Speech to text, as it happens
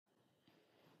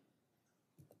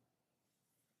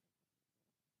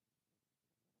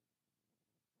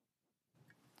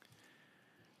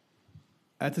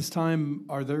At this time,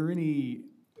 are there any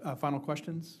final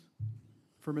questions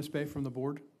for Ms. Bay from the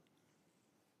board?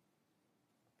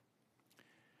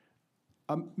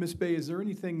 Ms. Bay, is there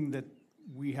anything that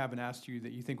we haven't asked you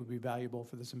that you think would be valuable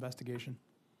for this investigation?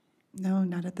 No,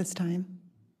 not at this time.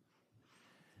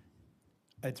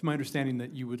 It's my understanding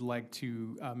that you would like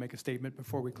to make a statement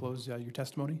before we close your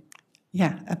testimony?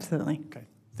 Yeah, absolutely. Okay,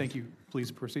 thank you.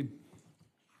 Please proceed.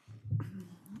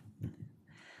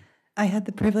 I had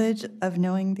the privilege of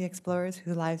knowing the explorers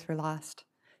whose lives were lost.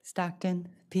 Stockton,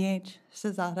 PH,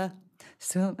 Shazada,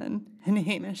 Suleiman, and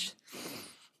Hamish.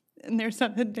 And there's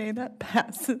not a day that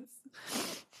passes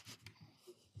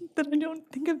that I don't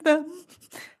think of them,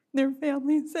 their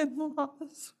families, and the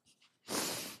loss.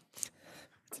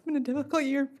 It's been a difficult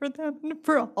year for them and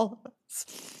for all of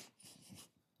us.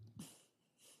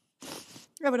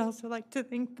 I would also like to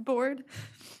thank the board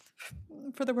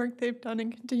for the work they've done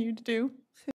and continue to do.